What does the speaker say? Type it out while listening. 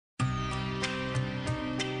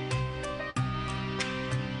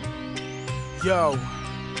Yo,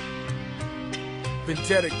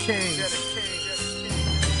 Vendetta Kings.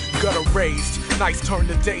 Gutter raised, nice turn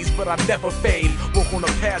to days, but I never fade. Walk on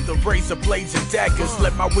a path of razor blades and daggers.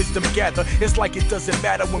 Let my wisdom gather. It's like it doesn't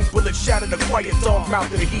matter when bullets shatter the quiet dog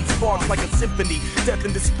mouth. And the heat sparks like a symphony. Death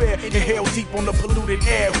and despair, inhale deep on the polluted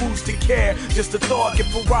air. Who's to care? Just a thought, get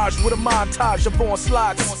barrage with a montage of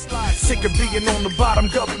onslaughts. Sick of being on the bottom,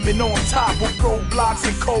 government on top. With roadblocks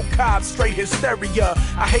and cold cops, straight hysteria.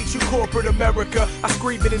 I hate you, corporate America. I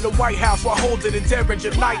scream it in the White House while holding in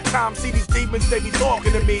Derringer. Nighttime, see these demons, they be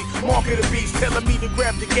talking to me. Marking the beast, telling me to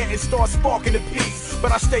grab the gat and start sparking the peace.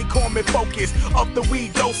 But I stay calm and focused, up the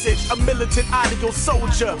weed dosage. A militant ideal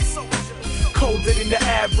soldier, colder than the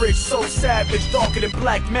average, so savage, darker than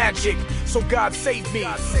black magic. So God save me,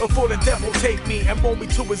 before the devil take me and mold me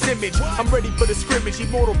to his image. I'm ready for the scrimmage,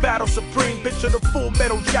 immortal battle supreme. Picture the full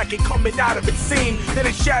metal jacket coming out of its seam. Then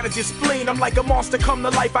it shatters your spleen. I'm like a monster come to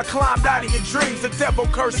life. I climbed out of your dreams. The devil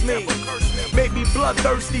cursed me, made me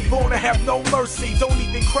bloodthirsty, born to have no mercy. Don't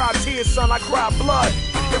even cry tears, son, I cry blood.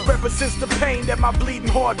 It represents the pain that my bleeding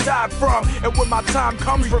heart died from. And when my time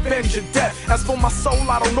comes, revenge and death. As for my soul,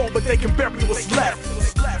 I don't know, but they can bury what's left.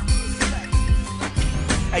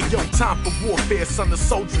 Hey yo, time for warfare, son, the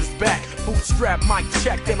soldier's back. Bootstrap, mic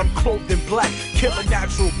check, then I'm clothed in black. Killer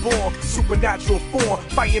natural born, supernatural form.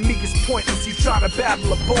 Fighting me is pointless, you try to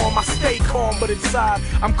battle a bomb. I stay calm, but inside,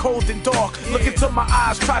 I'm cold and dark. Look into my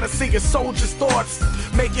eyes, try to see a soldier's thoughts.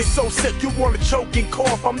 Make it so sick, you wanna choke and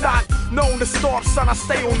cough. I'm not known to starve, son, I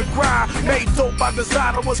stay on the grind. Made dope by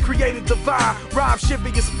design, I was created divine. Rhyme shiver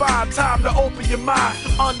your spine, time to open your mind.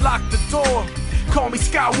 Unlock the door. Call me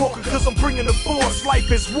Skywalker, cause I'm bringing the force.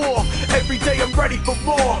 Life is war, every day I'm ready for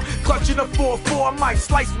more. Clutching a 4-4, I might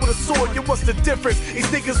slice with a sword. Yeah, what's the difference? These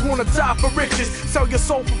niggas wanna die for riches. Sell your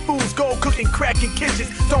soul for fools, go cooking crack in kitchens.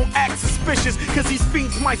 Don't act suspicious, cause these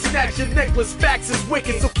fiends might snatch your necklace. Facts is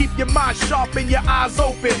wicked, so keep your mind sharp and your eyes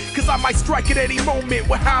open. Cause I might strike at any moment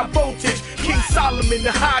with high voltage. King Solomon,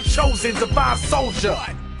 the high chosen, divine soldier.